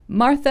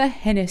Martha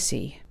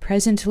Hennessy,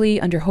 presently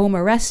under home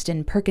arrest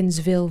in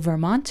Perkinsville,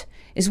 Vermont,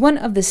 is one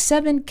of the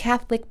 7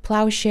 Catholic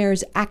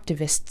Plowshares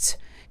activists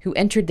who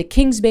entered the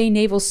Kings Bay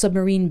Naval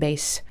Submarine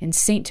Base in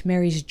St.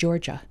 Mary's,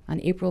 Georgia, on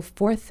April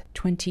 4th,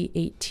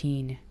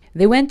 2018.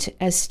 They went,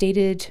 as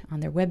stated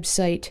on their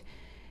website,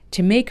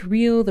 to make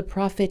real the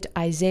prophet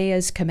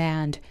Isaiah's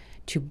command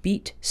to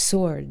beat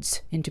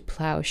swords into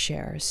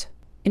plowshares.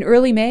 In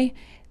early May,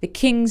 the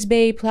Kings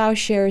Bay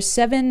Plowshares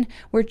 7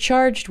 were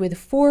charged with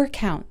 4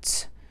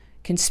 counts: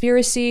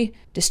 conspiracy,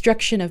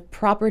 destruction of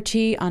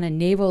property on a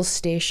naval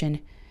station,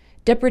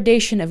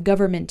 depredation of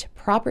government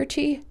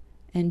property,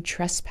 and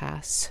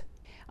trespass.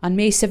 On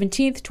May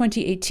 17,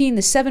 2018,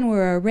 the 7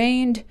 were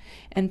arraigned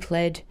and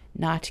pled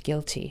not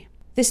guilty.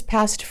 This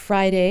past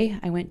Friday,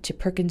 I went to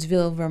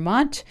Perkinsville,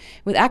 Vermont,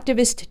 with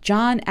activist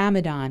John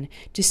Amadon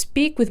to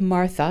speak with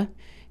Martha,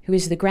 who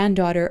is the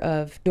granddaughter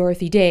of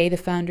Dorothy Day, the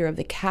founder of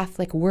the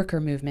Catholic Worker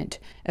Movement,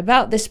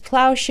 about this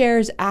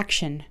Plowshares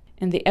action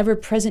and the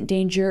ever-present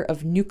danger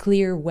of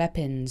nuclear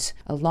weapons,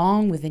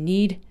 along with the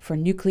need for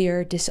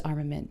nuclear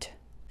disarmament.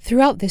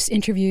 Throughout this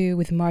interview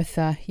with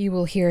Martha, you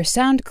will hear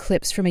sound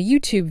clips from a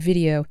YouTube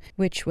video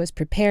which was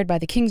prepared by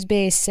the Kings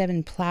Bay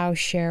 7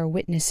 Plowshare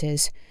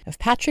witnesses of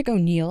Patrick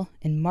O'Neill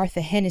and Martha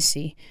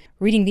Hennessy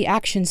reading the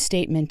action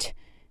statement,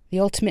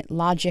 "The ultimate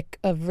logic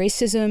of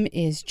racism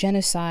is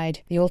genocide.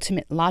 The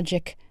ultimate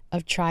logic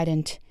of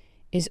Trident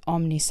is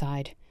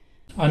omnicide."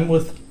 I'm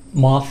with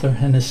Martha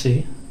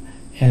Hennessy,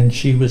 and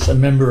she was a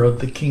member of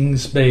the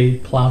Kings Bay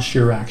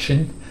Plowshare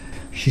Action.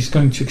 She's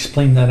going to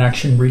explain that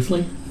action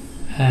briefly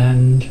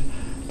and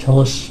tell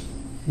us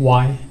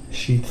why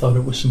she thought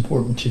it was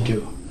important to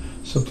do.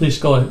 So please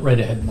go right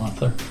ahead,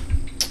 Martha.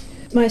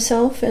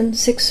 Myself and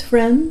 6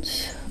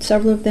 friends,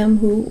 several of them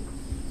who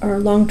are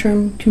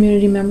long-term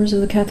community members of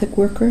the Catholic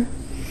Worker,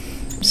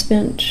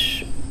 spent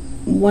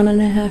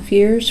 1.5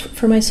 years,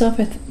 for myself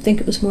I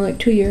think it was more like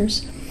 2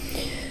 years,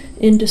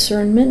 in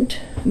discernment,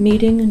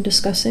 meeting and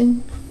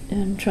discussing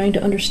and trying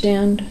to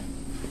understand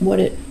what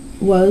it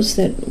was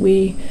that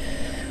we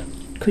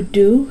could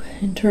do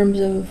in terms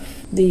of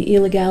the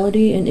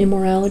illegality and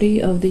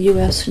immorality of the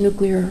U.S.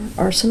 nuclear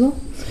arsenal.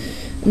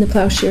 And the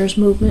Plowshares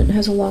movement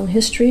has a long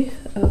history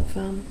of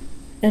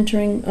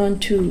entering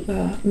onto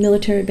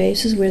military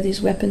bases where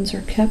these weapons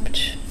are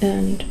kept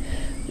and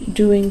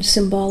doing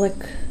symbolic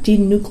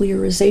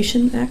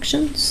denuclearization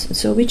actions.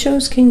 So we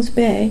chose Kings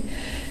Bay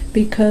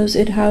because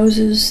it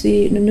houses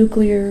the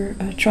nuclear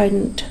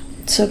Trident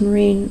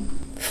submarine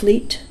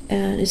fleet,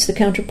 and it's the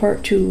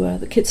counterpart to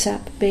the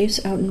Kitsap base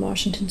out in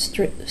Washington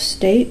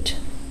State.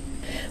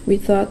 We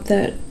thought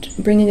that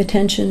bringing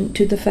attention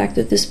to the fact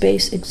that this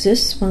base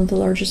exists, one of the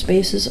largest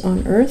bases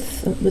on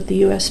Earth with the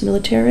U.S.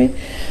 military,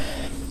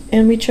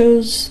 and we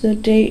chose the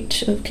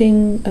date of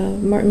King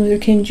Martin Luther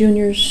King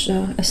Jr.'s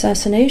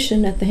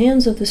assassination at the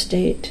hands of the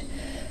state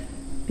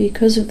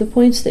because of the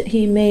points that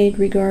he made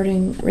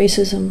regarding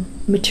racism,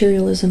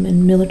 materialism,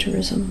 and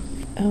militarism.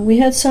 We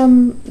had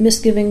some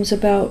misgivings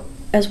about,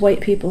 as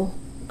white people,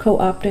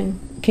 co-opting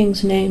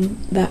King's name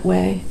that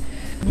way.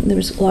 There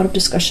was a lot of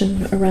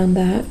discussion around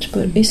that,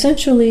 but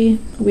essentially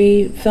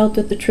we felt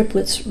that the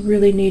triplets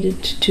really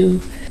needed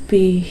to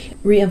be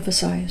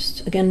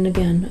re-emphasized again and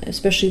again,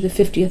 especially the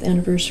 50th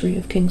anniversary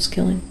of King's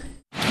killing.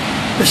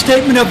 The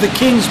statement of the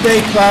Kings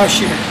Bay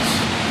Plowshares.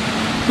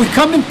 We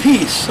come in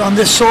peace on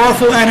this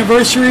sorrowful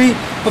anniversary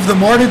of the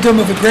martyrdom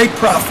of a great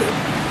prophet,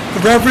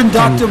 the Reverend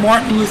Dr.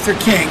 Martin Luther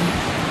King.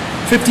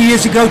 50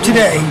 years ago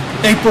today,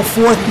 April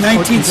 4th,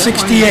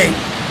 1968,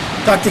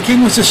 Dr.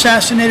 King was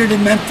assassinated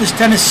in Memphis,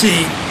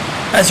 Tennessee,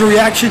 as a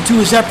reaction to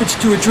his efforts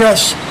to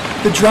address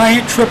the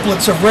giant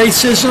triplets of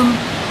racism,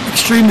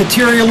 extreme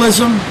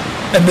materialism,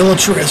 and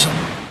militarism.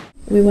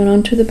 We went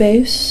onto the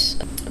base.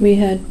 We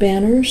had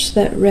banners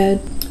that read,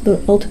 "The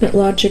ultimate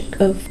logic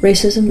of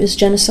racism is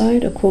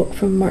genocide," a quote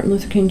from Martin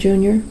Luther King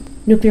Jr.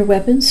 "Nuclear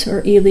weapons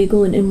are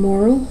illegal and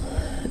immoral,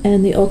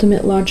 and the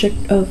ultimate logic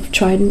of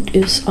Trident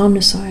is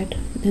omnicide."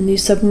 And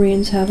these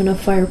submarines have enough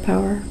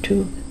firepower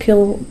to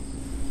kill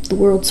the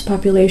world's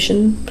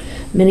population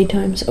many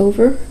times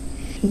over.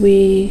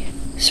 We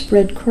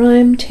spread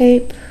crime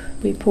tape.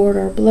 We poured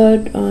our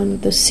blood on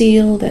the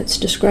seal that's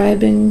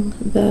describing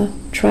the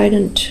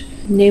Trident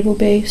naval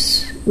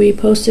base. We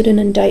posted an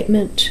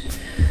indictment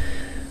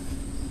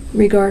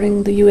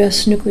regarding the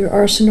U.S. nuclear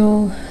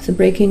arsenal, the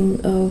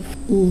breaking of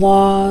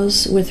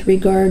laws with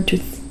regard to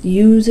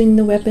using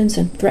the weapons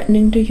and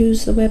threatening to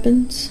use the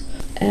weapons.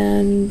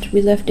 And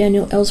we left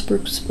Daniel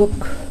Ellsberg's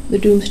book, The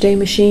Doomsday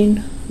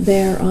Machine,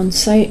 there on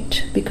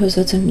site because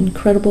that's an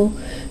incredible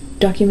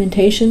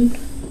documentation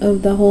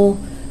of the whole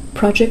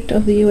project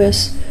of the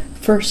U.S.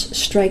 first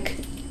strike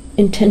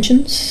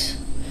intentions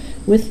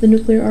with the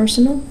nuclear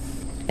arsenal.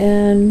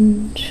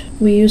 And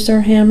we used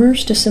our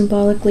hammers to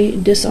symbolically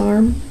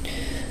disarm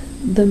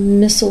the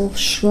missile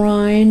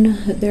shrine.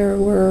 There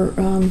were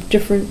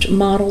different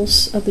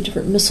models of the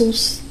different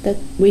missiles that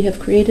we have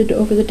created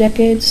over the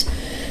decades.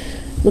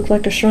 Looked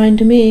like a shrine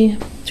to me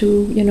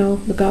to,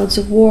 the gods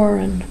of war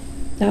and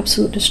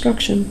absolute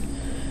destruction.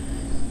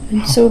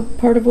 And so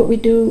part of what we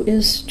do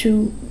is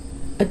to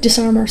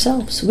disarm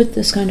ourselves with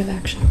this kind of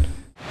action.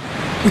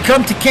 We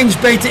come to Kings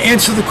Bay to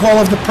answer the call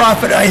of the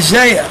prophet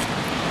Isaiah,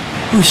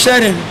 who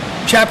said in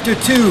chapter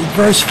 2,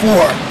 verse 4,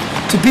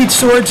 to beat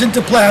swords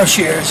into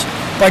plowshares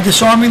by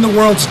disarming the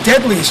world's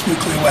deadliest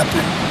nuclear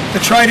weapon, the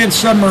Trident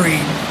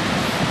submarine.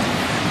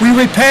 We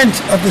repent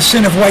of the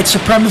sin of white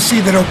supremacy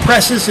that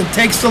oppresses and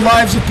takes the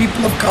lives of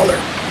people of color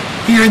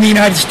here in the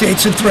United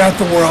States and throughout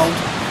the world.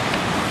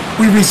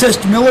 We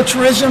resist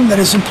militarism that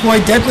has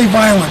employed deadly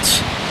violence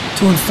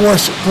to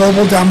enforce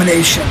global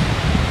domination.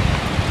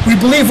 We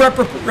believe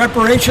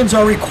reparations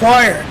are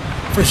required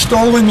for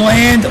stolen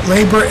land,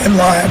 labor, and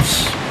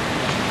lives.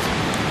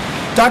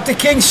 Dr.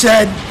 King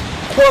said,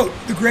 quote,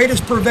 the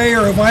greatest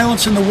purveyor of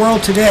violence in the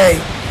world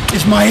today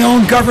is my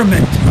own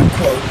government,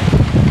 unquote.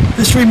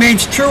 This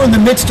remains true in the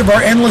midst of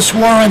our endless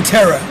war on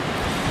terror.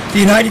 The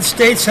United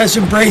States has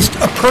embraced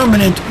a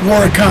permanent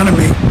war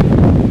economy.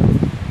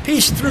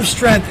 Peace through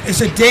strength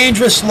is a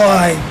dangerous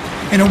lie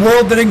in a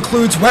world that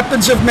includes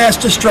weapons of mass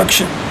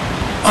destruction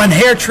on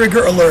hair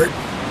trigger alert.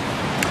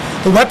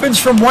 The weapons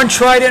from one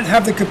Trident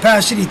have the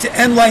capacity to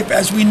end life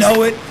as we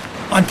know it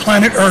on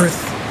planet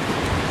Earth.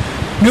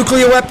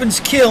 Nuclear weapons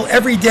kill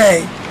every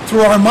day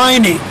through our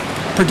mining,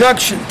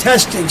 production,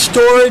 testing,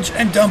 storage,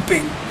 and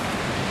dumping,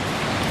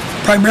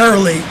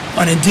 primarily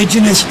on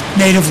indigenous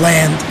native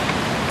land.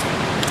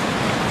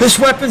 This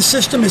weapon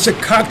system is a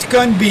cocked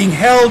gun being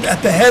held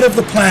at the head of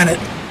the planet.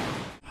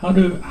 How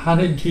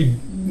did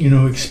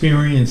you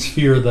experience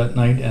fear that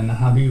night, and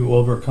how do you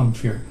overcome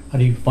fear? How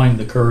do you find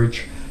the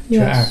courage to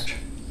act?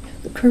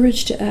 The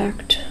courage to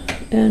act.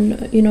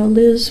 And,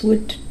 Liz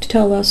would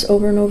tell us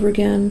over and over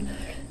again,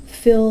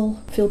 Phil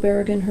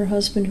Berrigan, her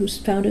husband, who's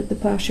founded the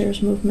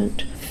Plowshares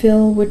movement,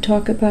 Phil would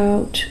talk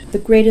about the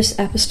greatest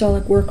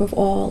apostolic work of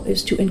all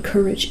is to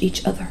encourage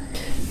each other.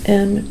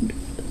 And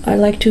I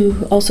like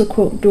to also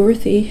quote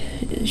Dorothy.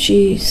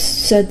 She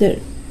said that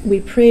we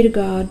pray to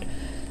God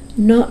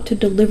not to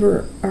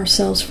deliver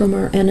ourselves from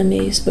our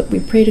enemies, but we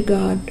pray to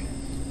God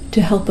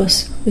to help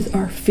us with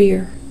our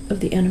fear of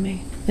the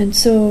enemy. And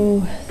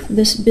so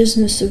this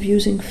business of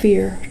using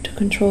fear to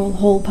control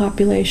whole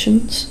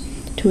populations,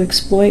 to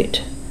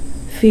exploit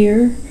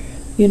fear,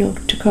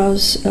 to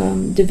cause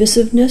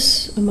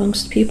divisiveness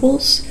amongst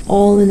peoples,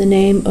 all in the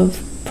name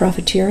of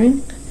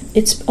profiteering.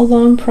 It's a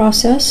long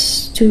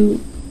process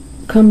to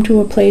come to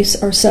a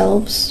place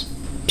ourselves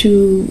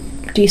to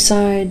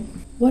decide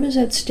what is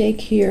at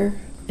stake here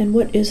and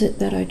what is it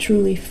that I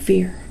truly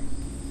fear.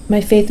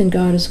 My faith in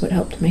God is what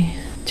helped me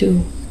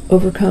to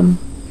overcome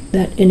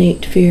that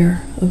innate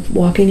fear of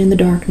walking in the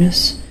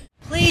darkness.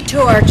 Plead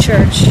to our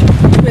church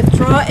to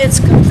withdraw its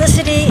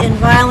complicity in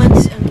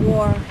violence and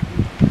war.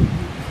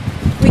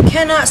 We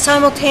cannot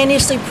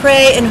simultaneously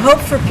pray and hope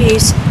for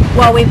peace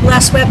while we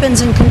bless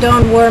weapons and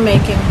condone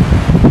war-making.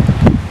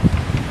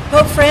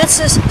 Pope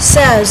Francis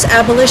says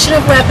abolition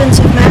of weapons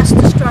of mass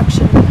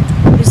destruction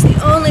is the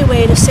only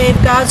way to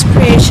save God's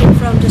creation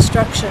from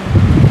destruction.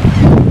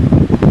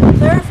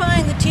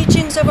 Clarifying the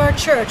teachings of our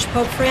church,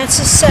 Pope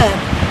Francis said,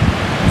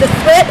 the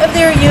threat of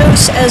their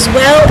use as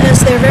well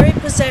as their very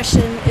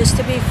possession is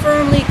to be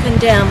firmly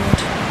condemned.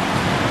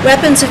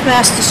 Weapons of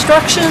mass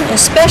destruction,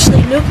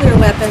 especially nuclear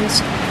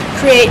weapons,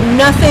 create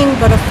nothing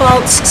but a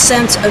false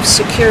sense of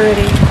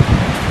security.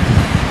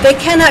 They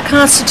cannot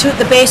constitute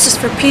the basis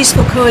for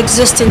peaceful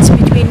coexistence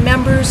between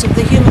members of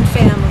the human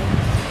family,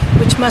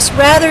 which must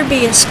rather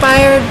be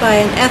inspired by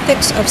an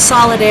ethics of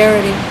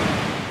solidarity.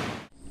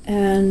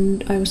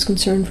 And I was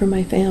concerned for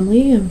my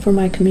family and for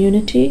my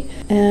community,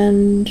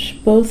 and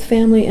both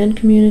family and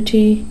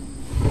community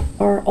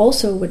are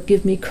also what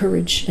give me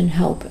courage and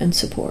help and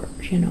support.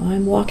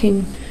 I'm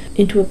walking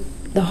into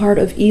the heart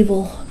of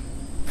evil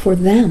for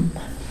them,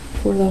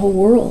 for the whole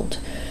world.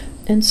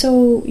 And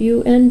so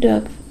you end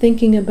up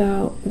thinking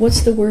about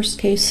what's the worst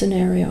case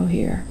scenario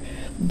here?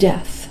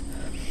 Death.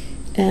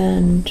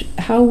 And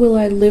how will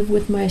I live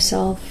with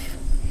myself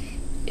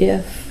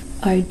if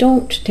I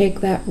don't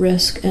take that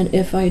risk and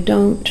if I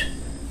don't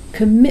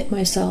commit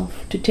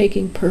myself to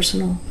taking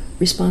personal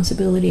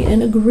responsibility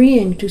and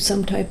agreeing to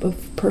some type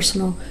of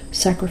personal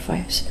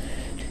sacrifice?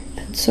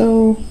 And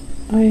so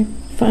I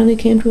finally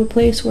came to a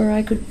place where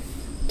I could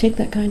take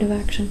that kind of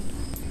action.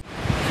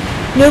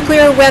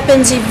 Nuclear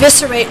weapons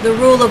eviscerate the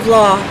rule of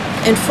law,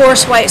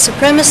 enforce white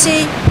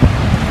supremacy,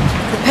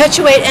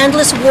 perpetuate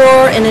endless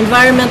war and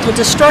environmental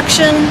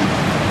destruction,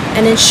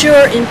 and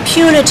ensure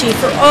impunity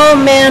for all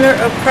manner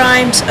of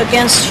crimes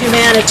against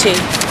humanity.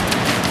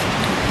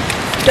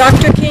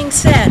 Dr. King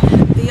said,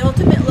 the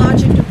ultimate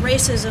logic of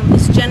racism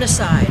is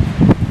genocide.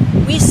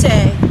 We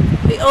say,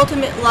 the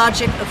ultimate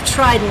logic of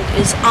Trident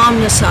is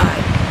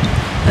omnicide.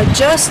 A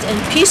just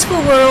and peaceful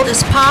world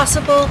is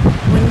possible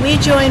when we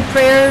join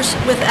prayers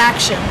with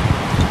action.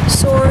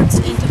 Swords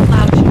into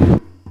plowshare.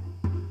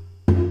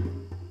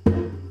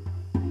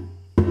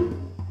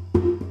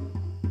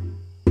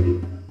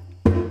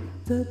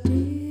 The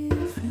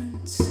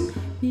difference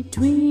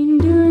between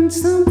doing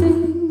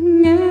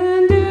something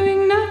and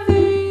doing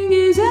nothing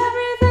is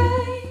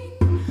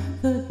everything.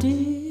 The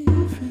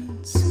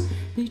difference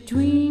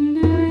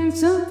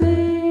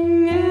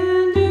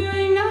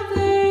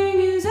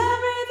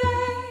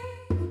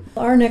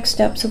our next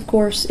steps, of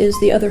course, is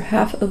the other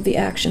half of the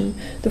action.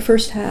 The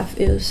first half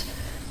is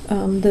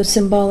the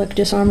symbolic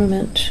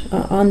disarmament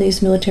on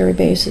these military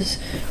bases.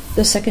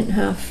 The second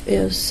half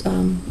is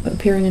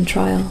appearing in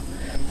trial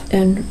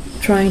and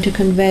trying to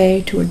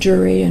convey to a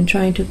jury and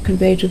trying to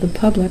convey to the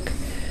public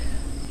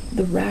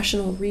the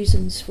rational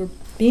reasons for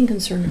being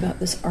concerned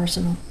about this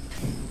arsenal.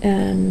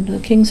 And the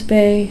Kings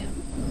Bay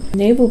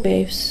Naval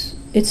Base,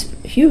 it's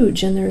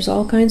huge, and there's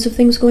all kinds of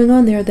things going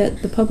on there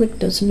that the public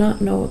does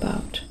not know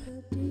about.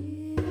 The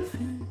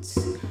difference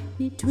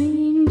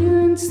between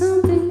doing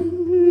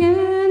something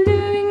and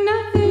doing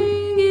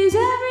nothing is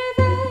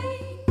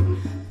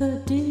everything.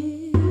 The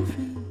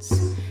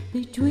difference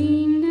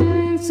between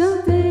doing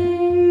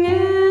something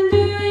and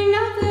doing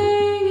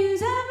nothing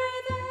is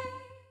everything.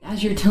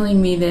 As you're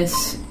telling me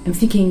this, I'm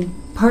thinking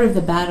part of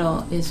the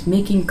battle is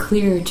making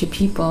clear to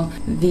people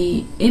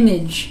the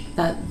image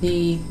that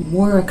the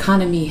war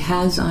economy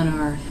has on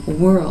our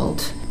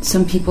world.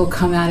 Some people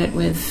come at it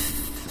with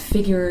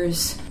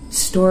figures,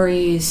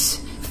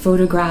 stories,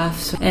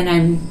 photographs,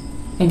 and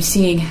I'm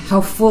seeing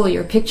how full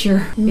your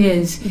picture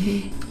is.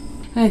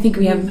 Mm-hmm. I think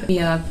we have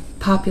a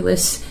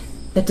populace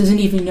that doesn't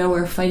even know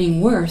we're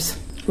fighting wars.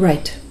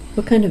 Right.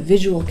 What kind of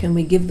visual can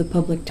we give the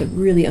public to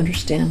really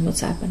understand what's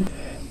happening?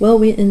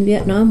 Well, in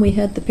Vietnam, we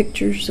had the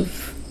pictures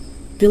of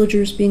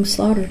villagers being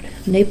slaughtered,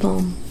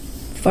 napalm,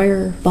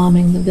 fire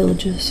bombing the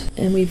villages.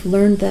 And we've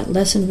learned that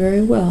lesson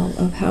very well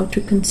of how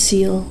to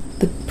conceal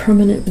the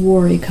permanent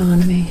war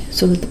economy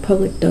so that the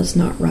public does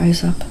not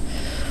rise up.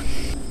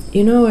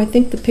 You know, I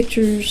think the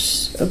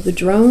pictures of the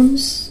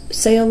drones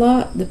say a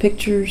lot. The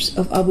pictures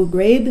of Abu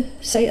Ghraib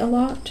say a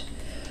lot.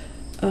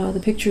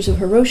 The pictures of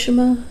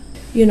Hiroshima.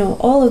 You know,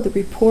 all of the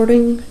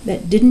reporting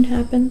that didn't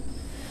happen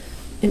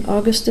in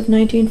August of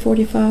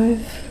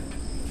 1945.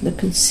 The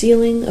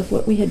concealing of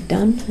what we had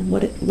done and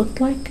what it looked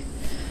like.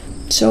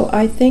 So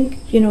I think,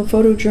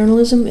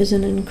 photojournalism is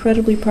an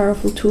incredibly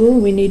powerful tool.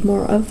 We need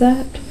more of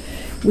that.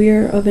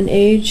 We're of an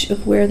age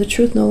of where the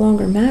truth no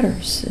longer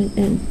matters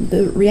and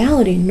the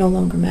reality no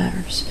longer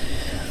matters.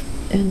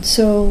 And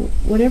so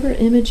whatever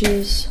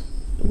images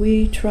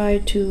we try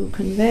to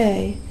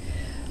convey,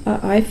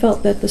 I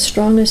felt that the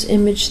strongest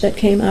image that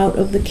came out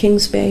of the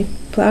Kings Bay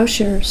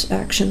Plowshares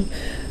action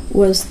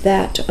was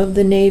that of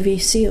the Navy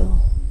SEAL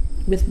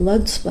with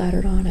blood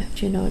splattered on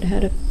it. It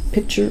had a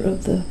picture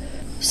of the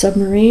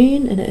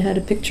submarine, and it had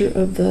a picture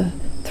of the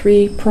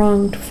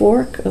three-pronged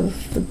fork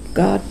of the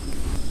god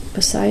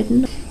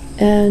Poseidon,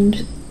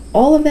 and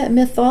all of that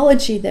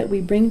mythology that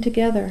we bring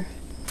together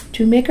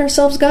to make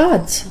ourselves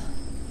gods.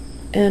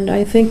 And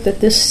I think that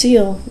this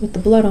seal with the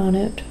blood on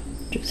it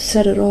just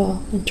said it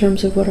all in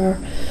terms of what our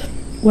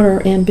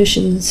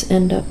ambitions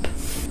end up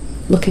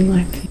looking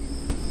like.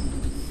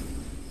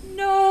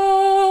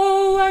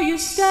 Know where you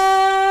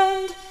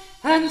stand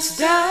and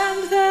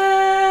stand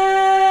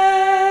there.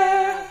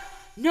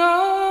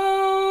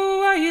 Know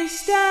where you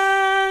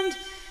stand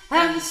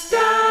and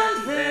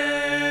stand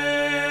there.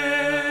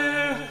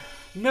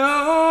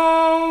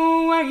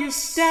 Know where you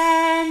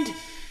stand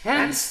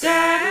and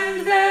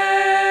stand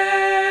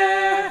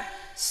there.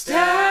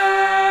 Stand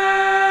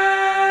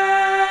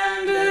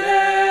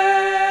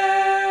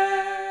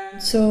there.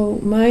 So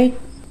my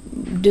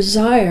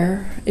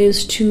desire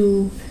is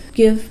to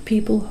give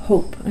people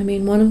hope. I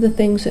mean, one of the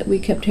things that we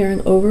kept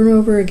hearing over and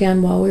over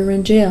again while we were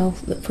in jail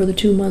for the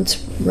 2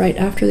 months right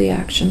after the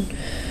action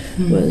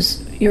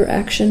was, your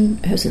action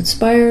has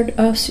inspired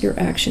us, your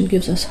action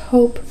gives us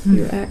hope,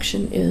 your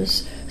action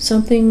is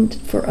something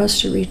for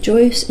us to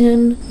rejoice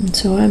in. And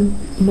so I'm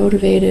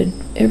motivated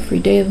every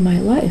day of my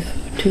life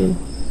to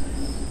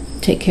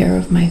take care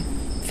of my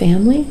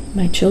family,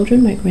 my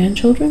children, my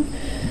grandchildren,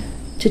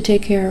 to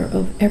take care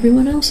of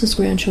everyone else's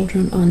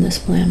grandchildren on this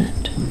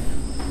planet.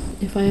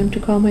 If I am to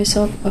call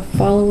myself a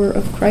follower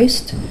of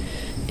Christ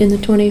in the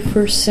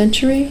 21st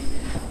century,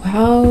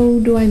 how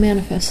do I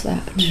manifest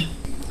that?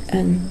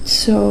 And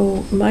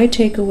so my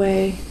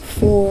takeaway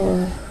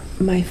for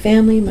my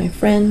family, my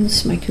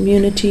friends, my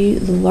community,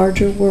 the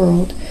larger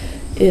world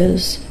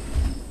is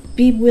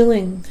be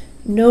willing,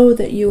 know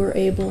that you are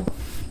able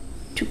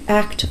to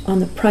act on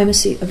the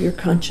primacy of your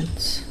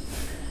conscience.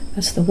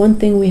 That's the one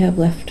thing we have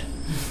left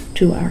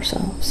to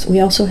ourselves. We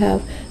also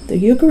have the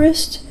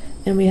Eucharist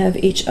and we have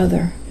each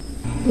other.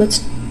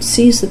 Let's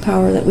seize the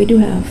power that we do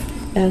have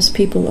as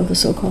people of a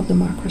so-called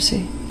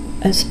democracy,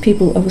 as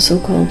people of a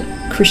so-called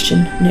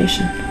Christian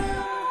nation.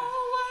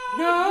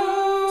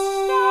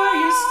 Know where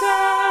you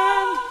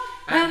stand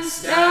and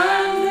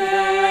stand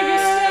there. You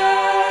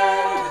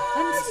stand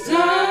and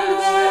stand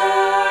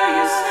there.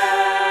 You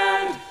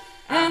stand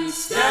and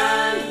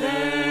stand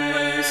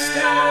there. You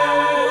stand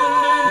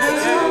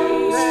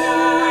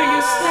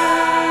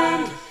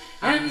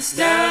and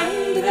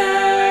stand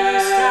there. You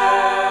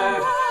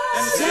stand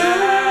and stand.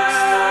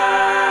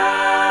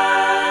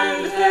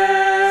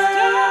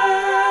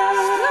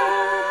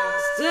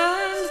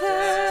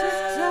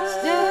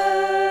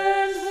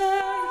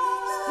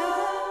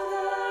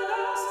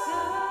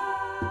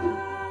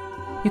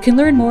 You can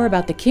learn more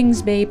about the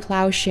Kings Bay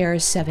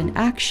Plowshares 7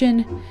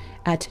 action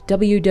at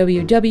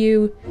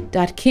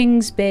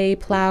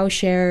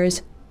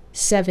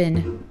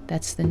www.kingsbayplowshares7,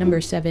 that's the number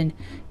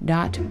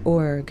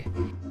 7.org.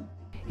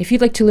 If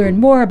you'd like to learn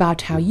more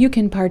about how you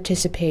can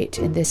participate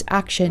in this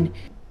action,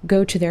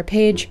 go to their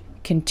page,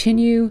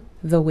 Continue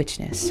the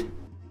Witness.